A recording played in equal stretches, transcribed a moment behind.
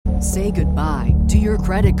Say goodbye to your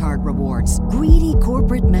credit card rewards. Greedy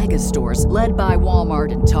corporate mega stores, led by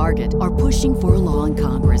Walmart and Target, are pushing for a law in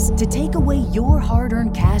Congress to take away your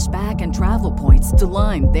hard-earned cash back and travel points to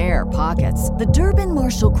line their pockets. The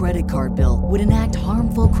Durbin-Marshall credit card bill would enact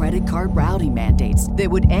harmful credit card routing mandates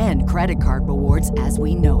that would end credit card rewards as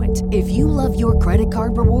we know it. If you love your credit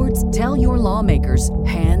card rewards, tell your lawmakers,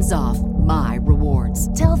 hands off my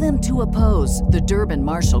rewards. Tell them to oppose the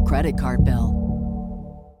Durbin-Marshall credit card bill.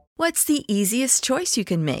 What's the easiest choice you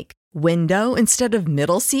can make? Window instead of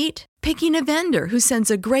middle seat? Picking a vendor who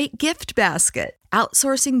sends a great gift basket?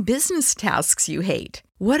 Outsourcing business tasks you hate?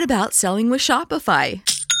 What about selling with Shopify?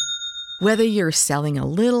 Whether you're selling a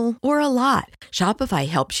little or a lot, Shopify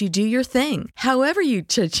helps you do your thing, however you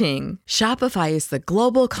cha-ching. Shopify is the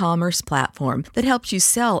global commerce platform that helps you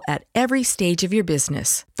sell at every stage of your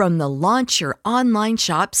business. From the launch your online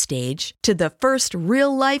shop stage to the first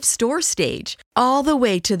real-life store stage, all the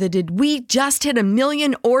way to the did we just hit 1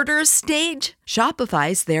 million orders stage.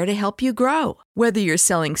 Shopify's there to help you grow. Whether you're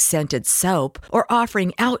selling scented soap or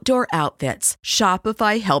offering outdoor outfits,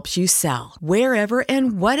 Shopify helps you sell. Wherever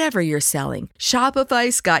and whatever you're selling,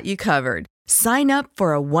 Shopify's got you covered. Sign up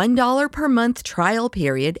for a $1 per month trial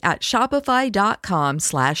period at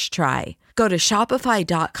shopify.com/try. Go to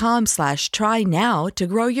shopify.com/try now to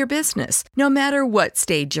grow your business, no matter what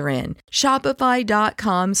stage you're in.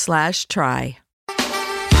 Shopify.com/try.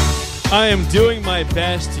 I am doing my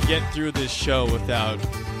best to get through this show without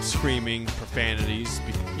screaming profanities,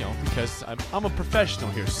 because I'm a professional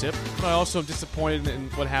here, Sip. But I also am disappointed in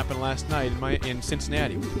what happened last night in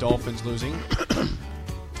Cincinnati, with the Dolphins losing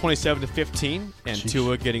 27-15, and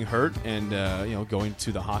Tua getting hurt and going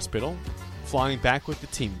to the hospital. Flying back with the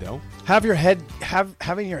team, though.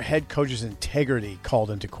 Having your head coach's integrity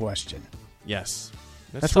called into question. Yes.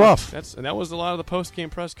 That's rough. And that was a lot of the post-game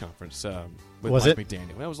press conference with was Mike it?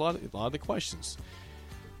 McDaniel. That was a lot of the questions.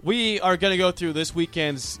 We are going to go through this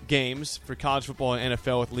weekend's games for college football and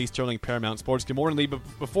NFL with Lee Sterling, Paramount Sports. Good morning, Lee. But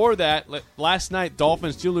before that, last night,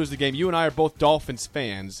 Dolphins do lose the game. You and I are both Dolphins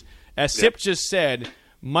fans. As Sip just said,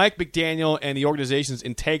 Mike McDaniel and the organization's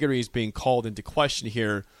integrity is being called into question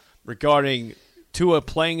here regarding Tua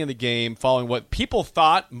playing in the game following what people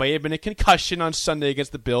thought may have been a concussion on Sunday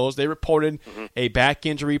against the Bills. They reported a back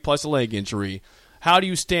injury plus a leg injury. How do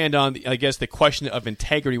you stand on, the question of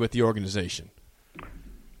integrity with the organization?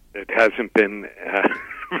 It hasn't been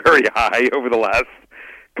very high over the last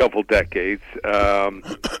couple decades,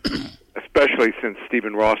 especially since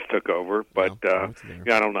Stephen Ross took over. But I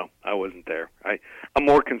don't know. I wasn't there. I'm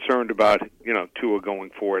more concerned about Tua going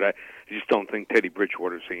forward. I just don't think Teddy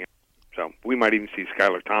Bridgewater's the answer. So we might even see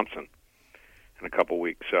Skylar Thompson in a couple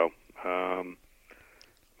weeks. So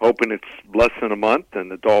hoping it's less than a month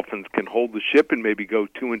and the Dolphins can hold the ship and maybe go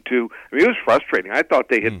 2-2. I mean, it was frustrating. I thought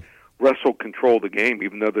they had wrestled control of the game,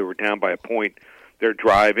 even though they were down by a point. They're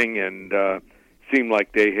driving and seemed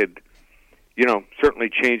like they had, certainly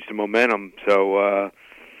changed the momentum. So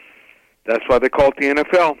that's why they call it the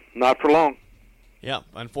NFL. Not for long. Yeah,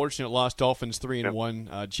 unfortunate loss. Dolphins 3-1.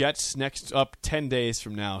 Jets next up 10 days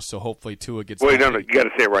from now. So hopefully Tua gets. Wait, no, you got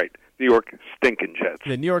to say it right. New York Stinking Jets.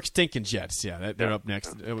 The New York Stinking Jets. Yeah, they're up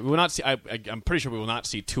next. We will not see. I'm pretty sure we will not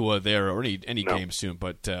see Tua there or any game soon.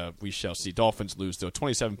 But we shall see. Dolphins lose though,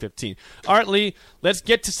 27-15. All right, Lee. Let's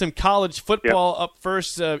get to some college football up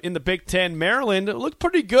first in the Big Ten. Maryland looked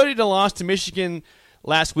pretty good in a loss to Michigan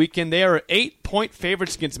last weekend. They are 8-point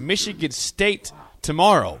favorites against Michigan State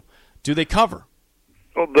tomorrow. Do they cover?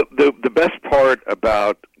 Well, the best part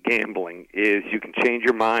about gambling is you can change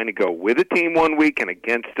your mind and go with a team one week and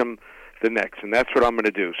against them the next, and that's what I'm going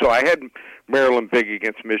to do. So I had Maryland big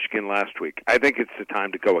against Michigan last week. I think it's the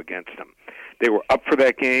time to go against them. They were up for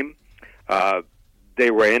that game.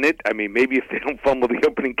 They were in it. I mean, maybe if they don't fumble the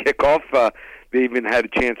opening kickoff, they even had a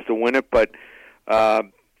chance to win it. But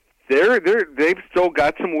they've still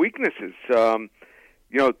got some weaknesses.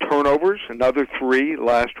 Turnovers, another 3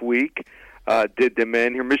 last week. Did them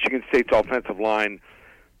in here. Michigan State's offensive line,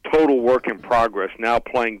 total work in progress, now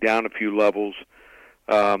playing down a few levels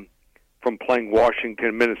from playing Washington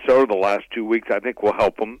and Minnesota the last 2 weeks. I think will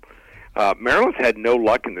help them. Maryland's had no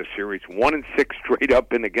luck in this series, 1-6 straight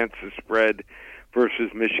up and against the spread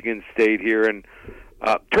versus Michigan State here. And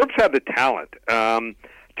Terps have the talent.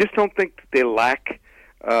 Just don't think they lack,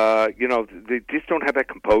 they just don't have that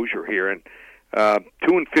composure here. And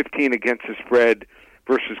 2-15 against the spread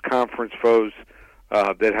versus conference foes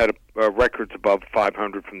that had records above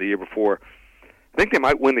 500 from the year before. I think they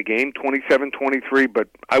might win the game 27-23, but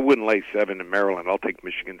I wouldn't lay 7 in Maryland. I'll take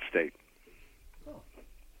Michigan State.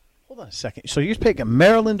 Hold on a second. So you're picking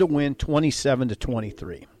Maryland to win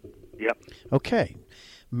 27-23. Yep. Okay.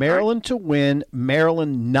 Maryland to win,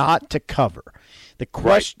 Maryland not to cover. The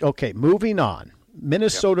question, okay, moving on.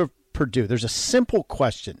 Minnesota, Purdue. There's a simple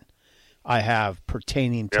question I have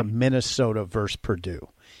pertaining to Minnesota versus Purdue.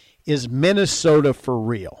 Is Minnesota for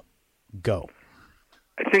real? Go.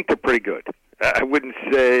 I think they're pretty good. I wouldn't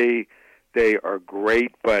say they are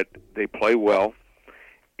great, but they play well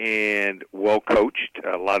and well coached.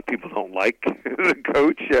 A lot of people don't like the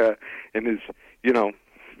coach and his,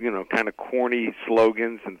 kind of corny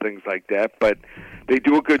slogans and things like that. But they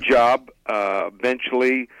do a good job.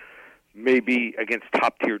 Eventually, maybe against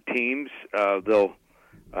top-tier teams, they'll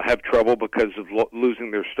have trouble because of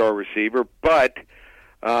losing their star receiver. But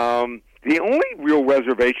the only real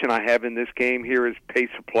reservation I have in this game here is pace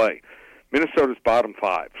of play. Minnesota's bottom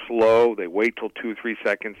 5, slow. They wait till 2 or 3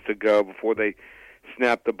 seconds to go before they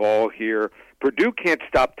snap the ball here. Purdue can't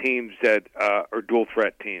stop teams that are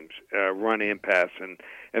dual-threat teams, run and pass,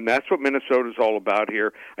 and that's what Minnesota's all about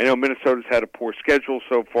here. I know Minnesota's had a poor schedule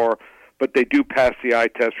so far, but they do pass the eye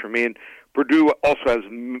test for me. And Purdue also has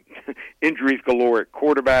injuries galore at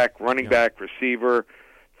quarterback, running back, receiver.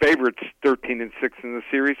 Favorites 13-6 in the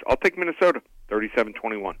series. I'll take Minnesota,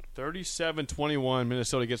 37-21. 37-21.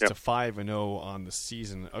 Minnesota gets to 5-0 on the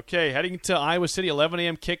season. Okay, heading to Iowa City, 11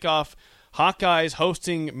 a.m. kickoff. Hawkeyes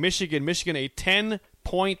hosting Michigan. Michigan a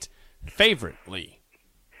 10-point favorite, Lee.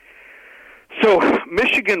 So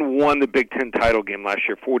Michigan won the Big Ten title game last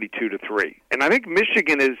year, 42-3. And I think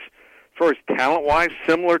Michigan is, as far as talent-wise,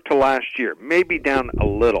 similar to last year. Maybe down a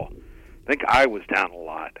little. I think Iowa's down a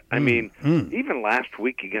lot. I mean, even last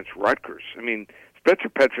week against Rutgers. I mean, Spencer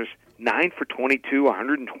Petras, 9 for 22,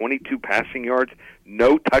 122 passing yards,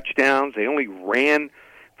 no touchdowns. They only ran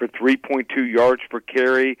for 3.2 yards per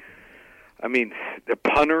carry. I mean, the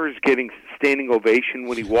punter is getting standing ovation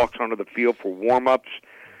when he walks onto the field for warm-ups.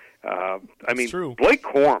 True. Blake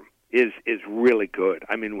Corum is really good.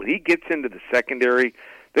 I mean, when he gets into the secondary,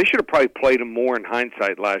 they should have probably played him more in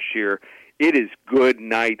hindsight last year. It is good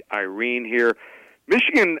night, Irene here.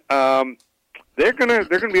 Michigan, they're gonna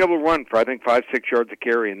be able to run for I think 5-6 yards a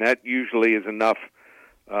carry, and that usually is enough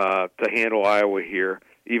to handle Iowa here,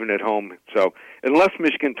 even at home. So unless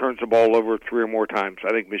Michigan turns the ball over 3 or more times, I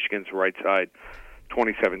think Michigan's the right side,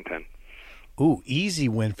 27-10. Ooh, easy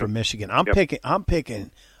win for Michigan. I'm picking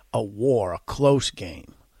a close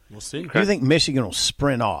game. We'll see. Do you think Michigan will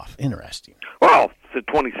sprint off? Interesting. Well, it's at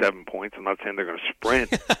 27 points. I'm not saying they're going to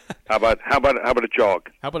sprint. How about a jog?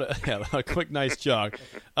 How about a quick, nice jog?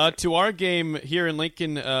 To our game here in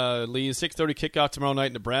Lincoln, Lee, 6:30 kickoff tomorrow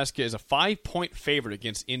night. Nebraska is a 5-point favorite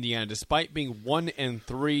against Indiana, despite being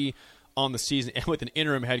 1-3 on the season and with an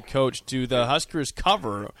interim head coach. Do the Huskers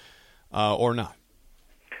cover or not?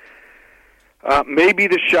 Maybe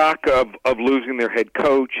the shock of losing their head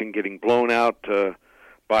coach and getting blown out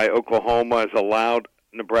by Oklahoma has allowed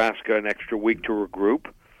Nebraska an extra week to regroup.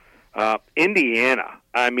 Indiana,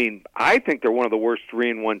 I mean, I think they're one of the worst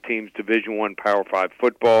 3-1 teams, Division I Power 5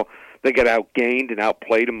 football. They got outgained and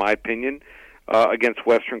outplayed, in my opinion, against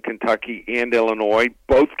Western Kentucky and Illinois.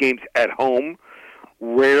 Both games at home.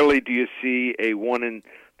 Rarely do you see a 1-3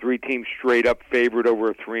 team straight up favored over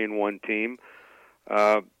a 3-1 team.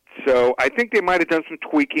 So I think they might have done some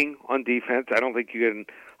tweaking on defense. I don't think you can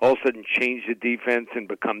all of a sudden change the defense and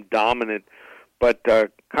become dominant. But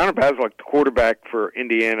Connor Bazelak, the quarterback for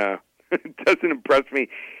Indiana, doesn't impress me.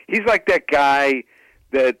 He's like that guy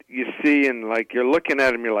that you see and like you're looking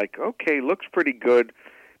at him, you're like, okay, looks pretty good.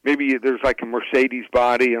 Maybe there's like a Mercedes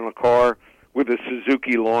body in a car with a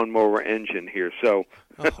Suzuki lawnmower engine here. So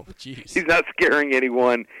he's not scaring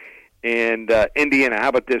anyone. And Indiana, how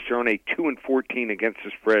about this? They're on a 2-14 against the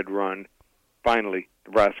spread run. Finally,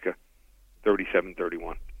 Nebraska,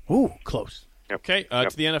 37-31. Ooh, close. Okay,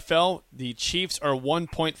 to the NFL, the Chiefs are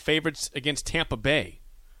 1-point favorites against Tampa Bay.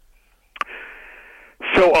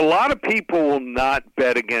 So a lot of people will not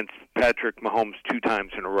bet against Patrick Mahomes 2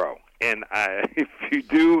 times in a row. And if you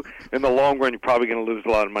do, in the long run, you're probably going to lose a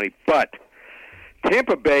lot of money. But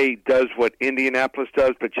Tampa Bay does what Indianapolis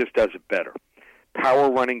does, but just does it better. Power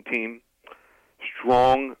running team,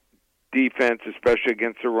 strong defense, especially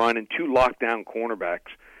against the run, and 2 lockdown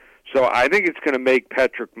cornerbacks. So I think it's going to make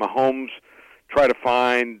Patrick Mahomes try to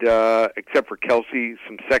find, except for Kelsey,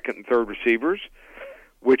 some second and third receivers,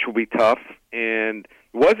 which will be tough. And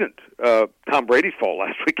it wasn't Tom Brady's fault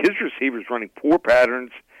last week. His receivers running poor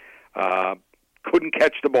patterns, couldn't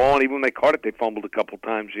catch the ball, and even when they caught it, they fumbled a couple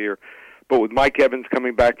times here. But with Mike Evans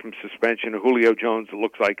coming back from suspension and Julio Jones, it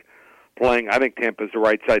looks like playing, I think Tampa's the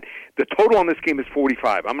right side. The total on this game is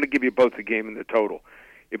 45. I'm going to give you both the game and the total.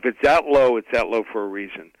 If it's that low, it's that low for a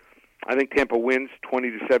reason. I think Tampa wins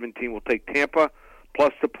 20-17. We'll take Tampa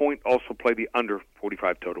plus the point. Also play the under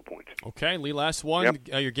 45 total points. Okay, Lee, last one.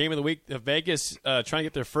 Yep. Your game of the week, Vegas trying to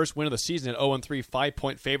get their first win of the season at 0-3,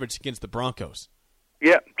 5-point favorites against the Broncos.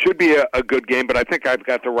 Yeah, should be a good game, but I think I've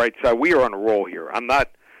got the right side. We are on a roll here. I'm not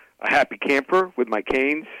a happy camper with my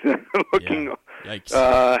Canes having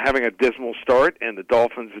a dismal start, and the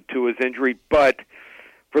Dolphins with Tua's injury. But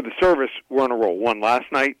for the service, we're on a roll. Won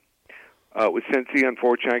last night with Cincy.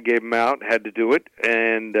 Unfortunately, I gave them out, had to do it,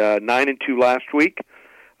 and 9-2 last week,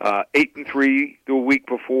 8-3 the week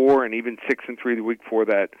before, and even 6-3 the week before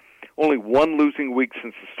that. Only one losing week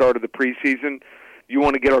since the start of the preseason. You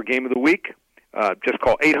want to get our game of the week? Just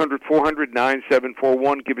call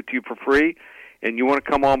 800-400-9741. Give it to you for free. And you want to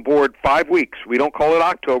come on board 5 weeks. We don't call it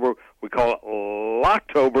October. We call it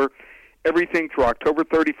Locktober. Everything through October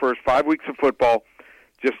 31st, 5 weeks of football,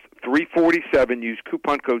 just $347. Use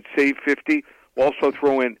coupon code SAVE50. We'll also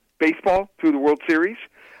throw in baseball through the World Series.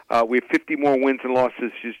 We have 50 more wins and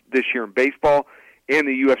losses this year in baseball, and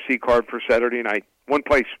the UFC card for Saturday night. One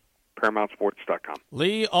place, ParamountSports.com.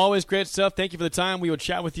 Lee, always great stuff. Thank you for the time. We will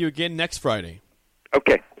chat with you again next Friday.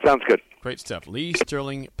 Okay, sounds good. Great stuff. Lee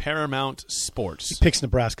Sterling, Paramount Sports. He picks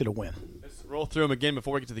Nebraska to win. Let's roll through them again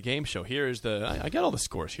before we get to the game show. Here's I got all the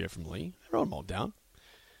scores here from Lee. I wrote them all down.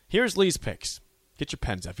 Here's Lee's picks. Get your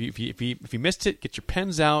pens out. If you missed it, get your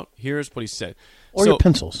pens out. Here's what he said. Or your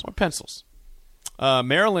pencils. Or pencils.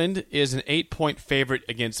 Maryland is an 8-point favorite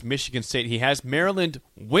against Michigan State. He has Maryland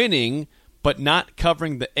winning, but not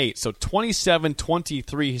covering the 8. So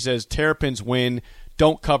 27-23, he says Terrapins win,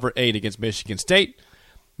 don't cover 8 against Michigan State.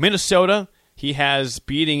 Minnesota, he has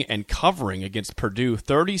beating and covering against Purdue.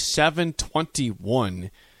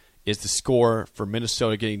 37-21 is the score for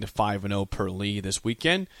Minnesota, getting to 5-0 per Lee this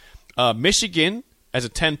weekend. Michigan, as a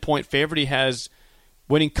 10-point favorite, he has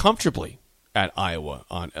winning comfortably at Iowa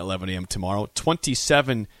on 11 a.m. tomorrow.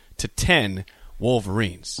 27-10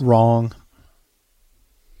 Wolverines. Wrong.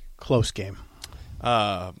 Close game.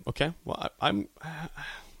 Okay. Well, I'm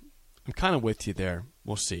kind of with you there.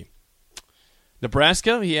 We'll see.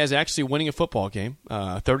 Nebraska, he has actually winning a football game.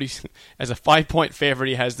 30 as a 5-point favorite,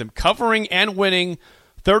 he has them covering and winning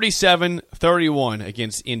 37-31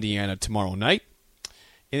 against Indiana tomorrow night.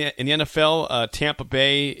 In the NFL, Tampa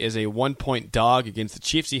Bay is a 1-point dog against the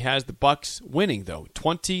Chiefs. He has the Bucs winning though,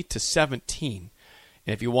 20-17. And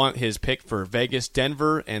if you want his pick for Vegas,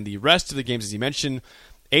 Denver, and the rest of the games, as you mentioned,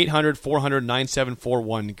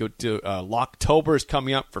 800-400-9741. Go to Locktober is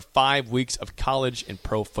coming up for 5 weeks of college and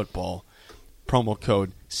pro football. Promo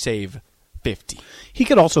code SAVE50. He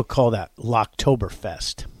could also call that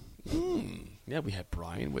Locktoberfest. Yeah, we had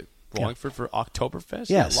Brian with Wallingford for Oktoberfest.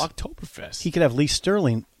 Yes. Yeah, Locktoberfest. He could have Lee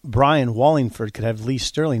Sterling. Brian Wallingford could have Lee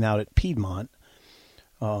Sterling out at Piedmont,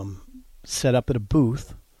 set up at a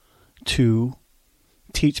booth to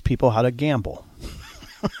teach people how to gamble.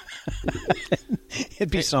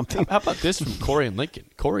 It'd be something. How about this from Corey and Lincoln?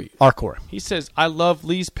 Corey. Our Corey. He says, I love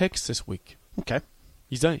Lee's picks this week. Okay.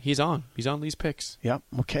 He's on Lee's picks. Yeah.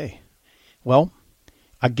 Okay. Well,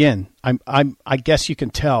 again, I guess you can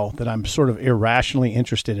tell that I'm sort of irrationally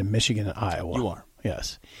interested in Michigan and Iowa. You are.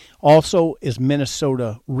 Yes. Also, is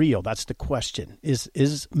Minnesota real? That's the question.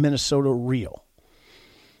 Is Minnesota real?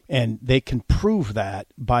 And they can prove that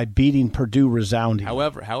by beating Purdue resoundingly.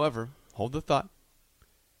 However, hold the thought.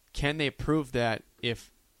 Can they prove that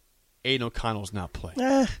if Aiden O'Connell's not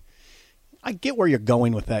playing? I get where you're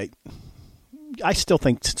going with that. I still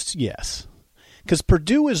think yes. Because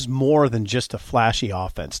Purdue is more than just a flashy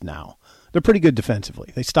offense now. They're pretty good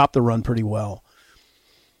defensively. They stop the run pretty well.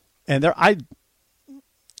 And I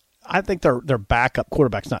think their backup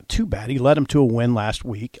quarterback's not too bad. He led them to a win last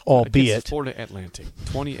week, albeit against Florida Atlantic,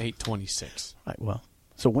 28-26. Right, well,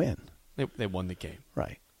 it's a win. They won the game.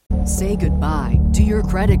 Right. Say goodbye to your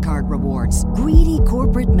credit card rewards. Greedy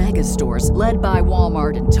corporate mega stores, led by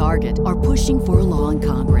Walmart and Target, are pushing for a law in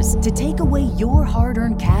Congress to take away your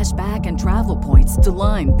hard-earned cash back and travel points to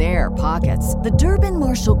line their pockets. The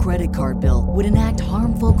Durbin-Marshall credit card bill would enact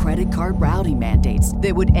harmful credit card routing mandates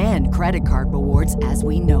that would end credit card rewards as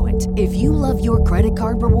we know it. If you love your credit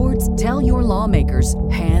card rewards, tell your lawmakers,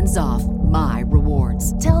 hands off my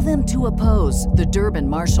rewards. Tell them to oppose the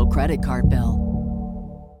Durbin-Marshall credit card bill.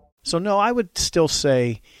 So, no, I would still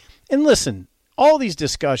say, and listen, all these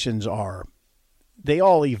discussions they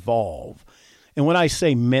all evolve. And when I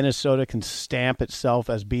say Minnesota can stamp itself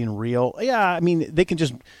as being real, yeah, I mean, they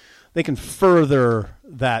can further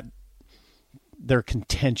their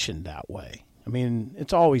contention that way. I mean,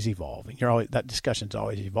 it's always evolving. That discussion's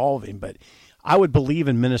always evolving. But I would believe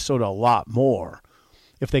in Minnesota a lot more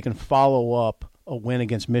if they can follow up a win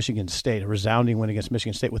against Michigan State, a resounding win against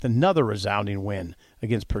Michigan State, with another resounding win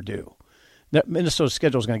against Purdue. Minnesota's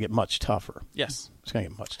schedule is going to get much tougher. Yes. It's going to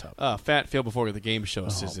get much tougher. Fat Phil before the game show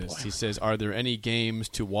says this. Boy. He says, are there any games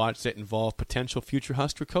to watch that involve potential future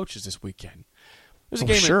Husker coaches this weekend?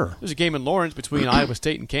 There's a game in Lawrence between Iowa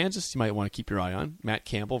State and Kansas you might want to keep your eye on. Matt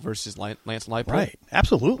Campbell versus Lance Leipold. Right.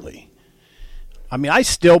 Absolutely. I mean, I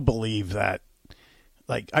still believe that.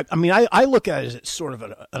 Like, I look at it as it's sort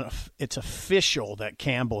of it's official that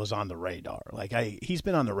Campbell is on the radar. Like, he's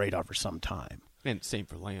been on the radar for some time. And same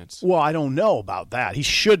for Lance. Well, I don't know about that. He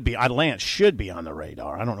should be. Lance should be on the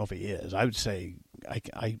radar. I don't know if he is. I would say,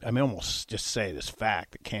 I may almost just say this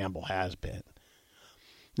fact that Campbell has been.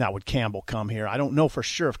 Now, would Campbell come here? I don't know for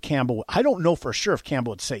sure if Campbell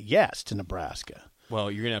would say yes to Nebraska. Well,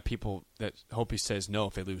 you're gonna have people that hope he says no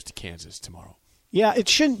if they lose to Kansas tomorrow. Yeah, it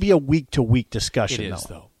shouldn't be a week-to-week discussion. It is,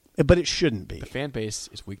 though. But it shouldn't be. The fan base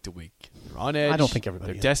is week to week. They're on edge. I don't think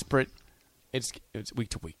everybody They're is. desperate. It's week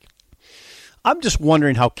to week. I'm just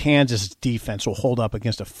wondering how Kansas' defense will hold up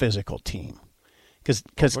against a physical team. Because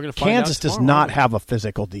Kansas does not have a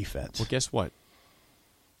physical defense. Well, guess what?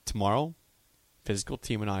 Tomorrow, physical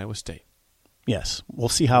team in Iowa State. Yes. We'll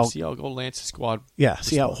see how Lance's squad. Yeah,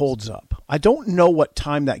 see how it holds up. I don't know what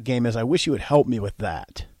time that game is. I wish you would help me with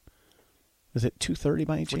that. Is it 2:30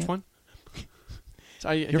 by any chance? Which one?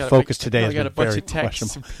 Your focus today has been very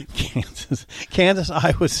questionable. Kansas,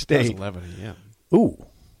 Iowa State. That was 11 a.m. Ooh.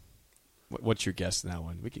 What's your guess on that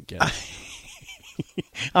one? We can guess.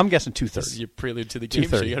 I'm guessing 2:30. This is your prelude to the game,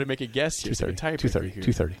 so you got to make a guess here.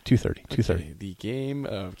 2:30. The game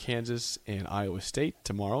of Kansas and Iowa State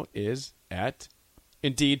tomorrow is at,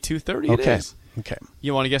 indeed, 2:30. Okay. It is. Okay.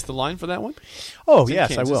 You want to guess the line for that one? Oh,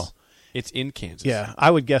 yes, I will. It's in Kansas. Yeah,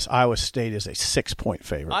 I would guess Iowa State is a 6-point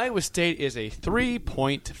favorite. Iowa State is a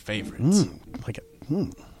 3-point favorite.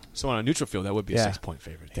 So on a neutral field, that would be a 6-point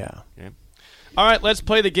favorite. Yeah. Okay. All right, let's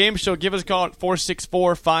play the game show. Give us a call at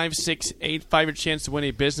 464-5685. Your chance to win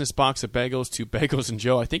a business box of bagels to Bagels and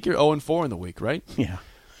Joe. I think you're 0-4 in the week, right? Yeah.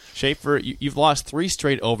 Schaefer, you've lost 3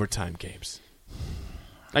 straight overtime games.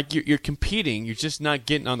 Like, you're competing. You're just not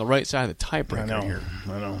getting on the right side of the tiebreaker here.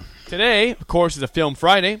 I know. Today, of course, is a Film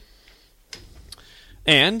Friday.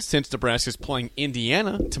 And since Nebraska's playing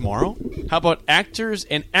Indiana tomorrow, how about actors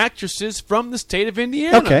and actresses from the state of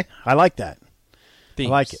Indiana? Okay, I like that. Themes.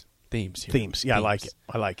 I like it. Themes here. Themes. Yeah, I like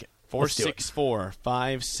it.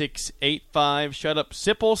 464-5685. Shut Up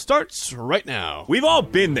Sipple starts right now. We've all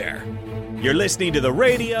been there. You're listening to the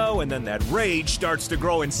radio, and then that rage starts to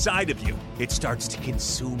grow inside of you. It starts to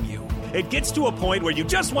consume you. It gets to a point where you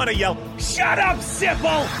just want to yell, "Shut up,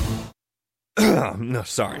 Sipple!" No,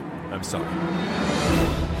 sorry. I'm sorry.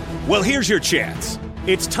 Well, here's your chance.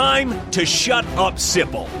 It's time to shut up,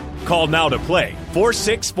 Sipple. Call now to play.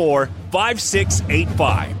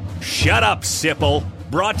 464-5685. Shut up, Sipple.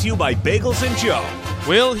 Brought to you by Bagels and Joe.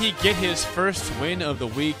 Will he get his first win of the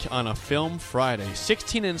week on a Film Friday?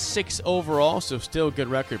 16-6 overall, so still a good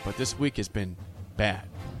record, but this week has been bad.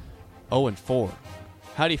 0-4.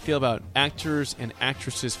 How do you feel about actors and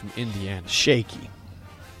actresses from Indiana? Shaky.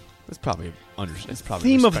 That's probably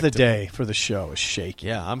theme of the day for the show is shaky.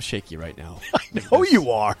 Yeah, I'm shaky right now. I know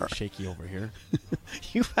you are. Shaky over here.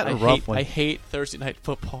 You've had a rough one. I hate Thursday night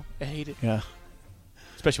football. I hate it. Yeah.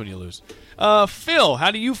 Especially when you lose. Phil,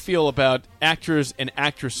 how do you feel about actors and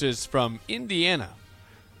actresses from Indiana?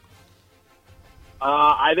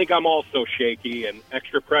 I think I'm also shaky and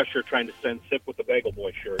extra pressure trying to send Sip with the Bagel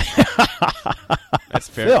Boy shirt. That's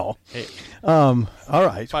fair. Phil. Hey. All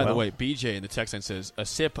right. By the way, BJ in the text line says, a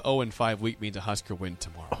Sip 0-5 week means a Husker win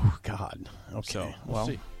tomorrow. Oh, God. Okay. So, well,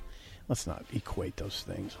 see. Let's not equate those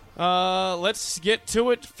things. Let's get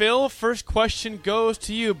to it. Phil, first question goes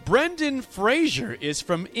to you. Brendan Fraser is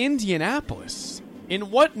from Indianapolis.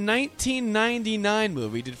 In what 1999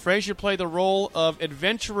 movie did Fraser play the role of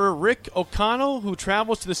adventurer Rick O'Connell, who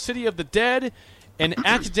travels to the city of the dead and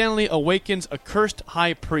accidentally awakens a cursed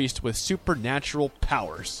high priest with supernatural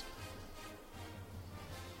powers?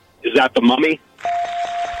 Is that The Mummy?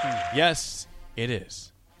 Yes, it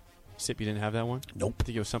is. Sip, you didn't have that one? Nope. I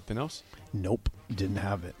think it was something else? Nope. Didn't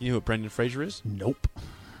have it. You know who Brendan Fraser is? Nope.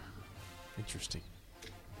 Interesting.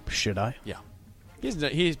 Should I? Yeah.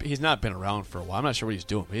 He's not been around for a while. I'm not sure what he's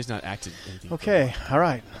doing, but he's not acted anything. Okay, all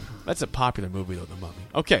right. That's a popular movie, though, The Mummy.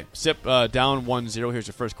 Okay, Sip, down 1-0. Here's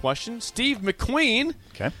your first question. Steve McQueen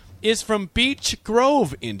is from Beech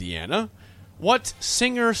Grove, Indiana. What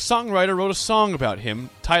singer-songwriter wrote a song about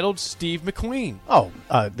him titled Steve McQueen? Oh,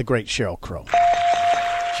 the great Sheryl Crow.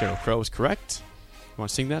 Sheryl Crow is correct. You want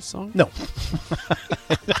to sing that song? No.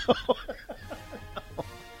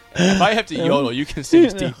 If I have to yodel, you can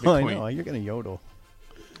sing Steve McQueen. I know, you're going to yodel.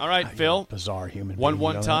 All right, Phil. Bizarre human being.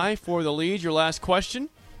 1-1 tie for the lead. Your last question.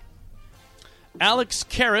 Alex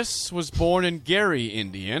Karras was born in Gary,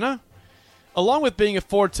 Indiana. Along with being a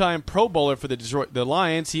 4-time Pro Bowler for the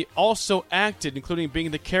Lions, he also acted, including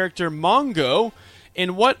being the character Mongo,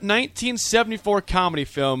 in what 1974 comedy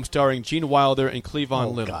film starring Gene Wilder and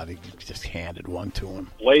Cleavon Little? God, he just handed one to him.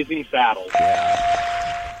 Blazing Saddles.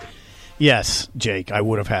 Yes, Jake, I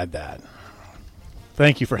would have had that.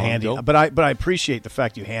 Thank you for handing. But I appreciate the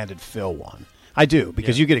fact you handed Phil one. I do,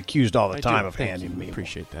 because you get accused all the time of handing me.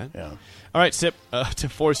 Appreciate that. Yeah. All right, Sip, to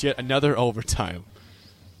force yet another overtime.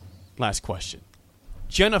 Last question.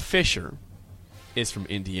 Jenna Fisher is from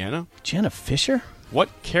Indiana. Jenna Fisher?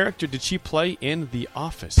 What character did she play in The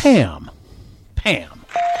Office? Pam.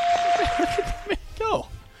 Go.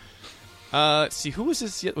 See, who was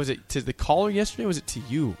this? Was it to the caller yesterday or was it to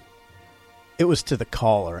you? It was to the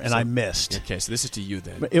caller, and I missed. Okay, so this is to you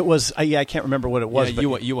then. It was, I can't remember what it was. Yeah,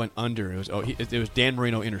 but you went under. It was Dan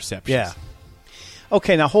Marino interceptions. Yeah.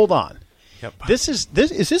 Okay, now hold on. Yep. Is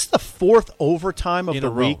this the fourth overtime of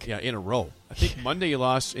the week? Yeah, in a row. I think Monday you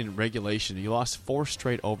lost in regulation. You lost 4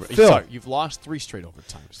 straight over. Phil. Sorry, you've lost 3 straight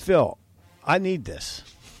overtimes. Phil, I need this.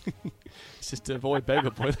 It's just to avoid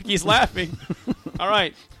Bagel Boy. Look, he's laughing. All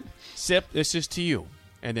right, Sip, this is to you.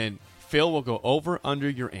 And then Phil will go over under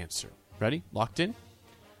your answer. Ready? Locked in?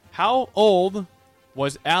 How old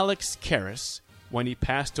was Alex Karras when he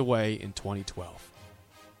passed away in 2012?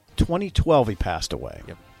 2012 he passed away.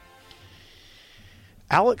 Yep.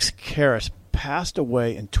 Alex Karras passed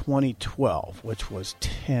away in 2012, which was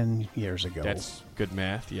 10 years ago. That's good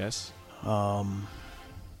math, yes. I'm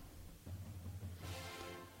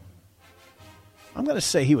going to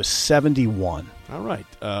say he was 71. All right.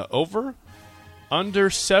 Over,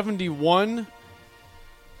 under 71.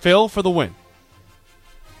 Phil for the win.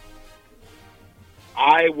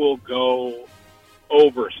 I will go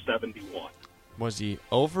over 71. Was he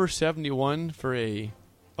over 71 for a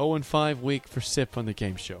 0-5 week for Sip on the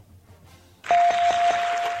game show?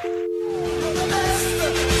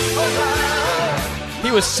 He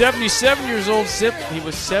was 77 years old, Sip. He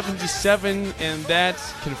was 77, and that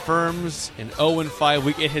confirms an 0-5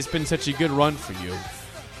 week. It has been such a good run for you.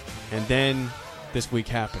 And then this week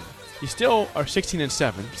happened. You still are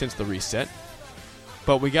 16-7 since the reset,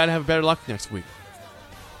 but we got to have better luck next week.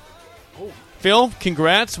 Oh. Phil,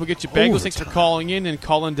 congrats. We'll get you bagels. Thanks for calling in and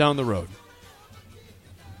calling down the road.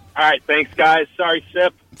 All right, thanks, guys. Sorry,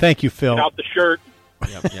 Sip. Thank you, Phil. Get out the shirt.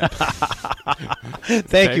 Yep.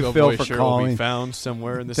 Thank you, Phil, for calling. Will be found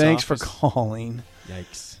somewhere in this Thanks office. for calling.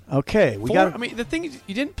 Yikes. Okay, we got. I mean, the thing is,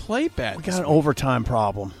 you didn't play bad. We got an overtime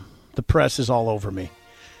problem. The press is all over me.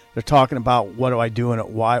 They're talking about what do I do and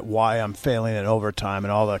why I'm failing in overtime,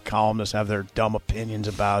 and all the columnists have their dumb opinions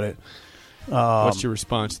about it. What's your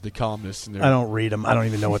response to the columnists? I don't read them. I don't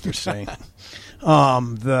even know what they're saying.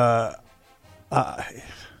 I'm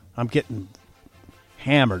getting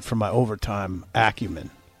hammered from my overtime acumen,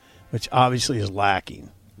 which obviously is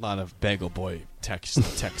lacking. A lot of Bagel Boy text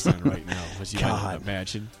on right now, as you might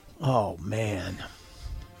imagine. Oh, man.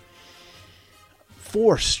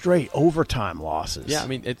 4 straight overtime losses. Yeah, I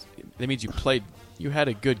mean, that means you had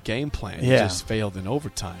a good game plan. You Yeah. just failed in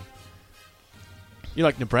overtime. You're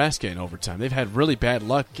like Nebraska in overtime. They've had really bad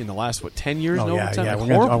luck in the last, 10 years in overtime? Yeah. Like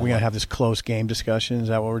Are we going to have this close game discussion? Is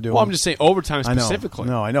that what we're doing? Well, I'm just saying overtime specifically.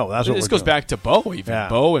 I know. That's what this we're goes doing. back to Bo, even. Yeah.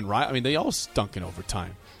 Bo and Ryan. I mean, they all stunk in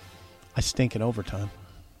overtime. I stink in overtime.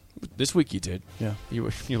 This week you did. Yeah. You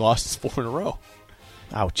lost 4 in a row.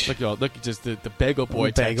 Ouch. Look at just the Bagel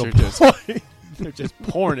Boy Bagel texts Boy. they're just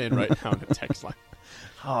pouring in right now in the text line.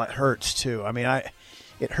 Oh, it hurts too. I mean,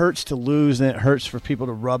 it hurts to lose, and it hurts for people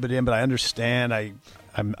to rub it in. But I understand.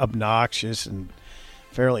 I'm obnoxious and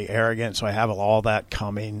fairly arrogant, so I have all that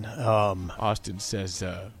coming. Austin says,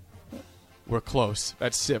 "We're close."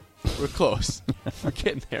 That's Sip. We're close. We're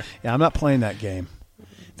getting there. Yeah, I'm not playing that game.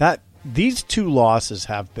 These 2 losses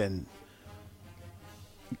have been.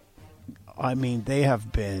 I mean, they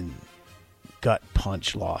have been gut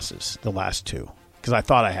punch losses. The last 2, because I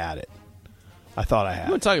thought I had it. You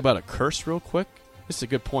want to talk about a curse real quick? This is a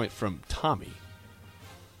good point from Tommy.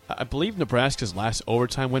 I believe Nebraska's last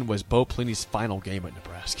overtime win was Bo Pelini's final game at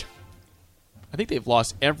Nebraska. I think they've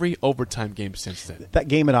lost every overtime game since then. That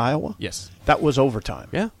game at Iowa? Yes. That was overtime.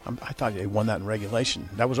 Yeah. I thought they won that in regulation.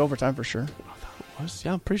 That was overtime for sure. I thought it was.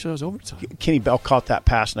 Yeah, I'm pretty sure it was overtime. Kenny Bell caught that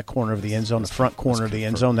pass in the corner of the end zone, the front corner of the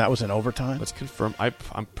end zone. That was in overtime? Let's confirm. I'm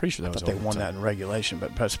pretty sure that was overtime. They won that in regulation,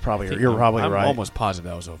 but that's probably you're probably right. I'm almost positive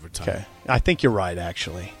that was overtime. Okay. I think you're right,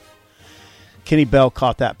 actually. Kenny Bell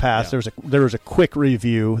caught that pass. Yeah. There was a quick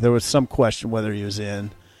review. There was some question whether he was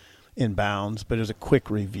in bounds, but it was a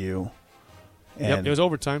quick review. Yep, it was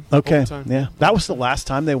overtime. Okay, Overtime. yeah, that was the last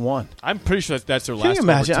time they won. I'm pretty sure that's their Can last. you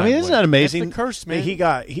imagine? I mean, isn't that amazing? That's the curse, man. He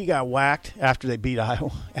got whacked after they beat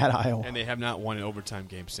Iowa at Iowa, and they have not won an overtime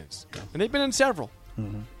game since. And they've been in several.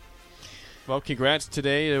 Mm-hmm. Well, congrats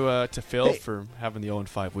today to Phil for having the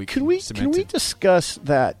 0-5 week. Can we discuss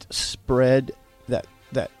that spread, that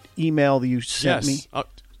email that you sent me?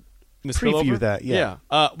 Preview that, yeah.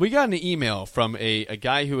 We got an email from a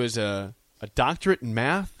guy who is a doctorate in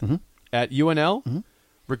math at UNL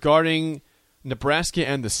regarding Nebraska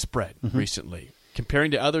and the spread recently,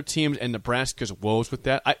 comparing to other teams and Nebraska's woes with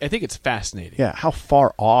that. I think it's fascinating. Yeah, how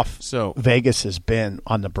far off Vegas has been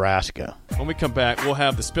on Nebraska. When we come back, we'll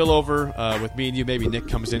have the spillover with me and you. Maybe Nick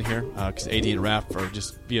comes in here because AD and Raph are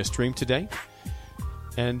just via stream today.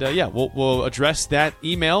 And, we'll address that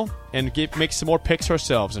email and make some more picks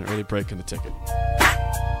ourselves in an early break in the ticket.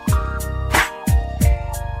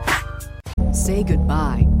 Say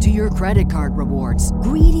goodbye to your credit card rewards.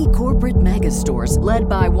 Greedy corporate mega stores, led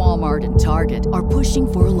by Walmart and Target, are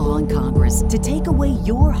pushing for a law in Congress to take away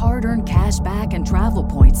your hard-earned cash back and travel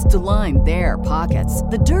points to line their pockets.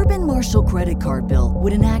 The Durbin-Marshall credit card bill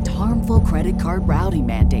would enact harmful credit card routing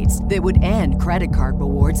mandates that would end credit card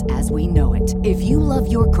rewards as we know it. If you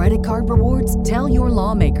love your credit card rewards, tell your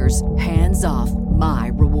lawmakers, hands off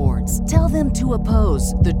my rewards. Tell them to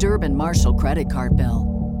oppose the Durbin-Marshall credit card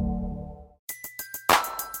bill.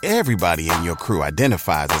 Everybody in your crew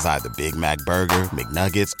identifies as either Big Mac Burger,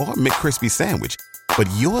 McNuggets, or McCrispy Sandwich. But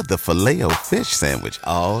you're the Filet-O-Fish Sandwich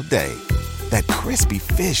all day. That crispy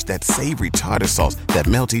fish, that savory tartar sauce, that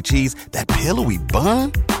melty cheese, that pillowy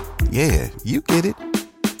bun. Yeah, you get it.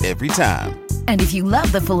 Every time. And if you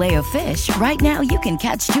love the Filet-O-Fish, right now you can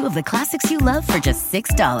catch two of the classics you love for just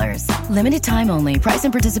 $6. Limited time only. Price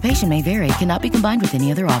and participation may vary. Cannot be combined with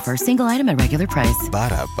any other offer. Single item at regular price.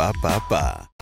 Ba-da-ba-ba-ba.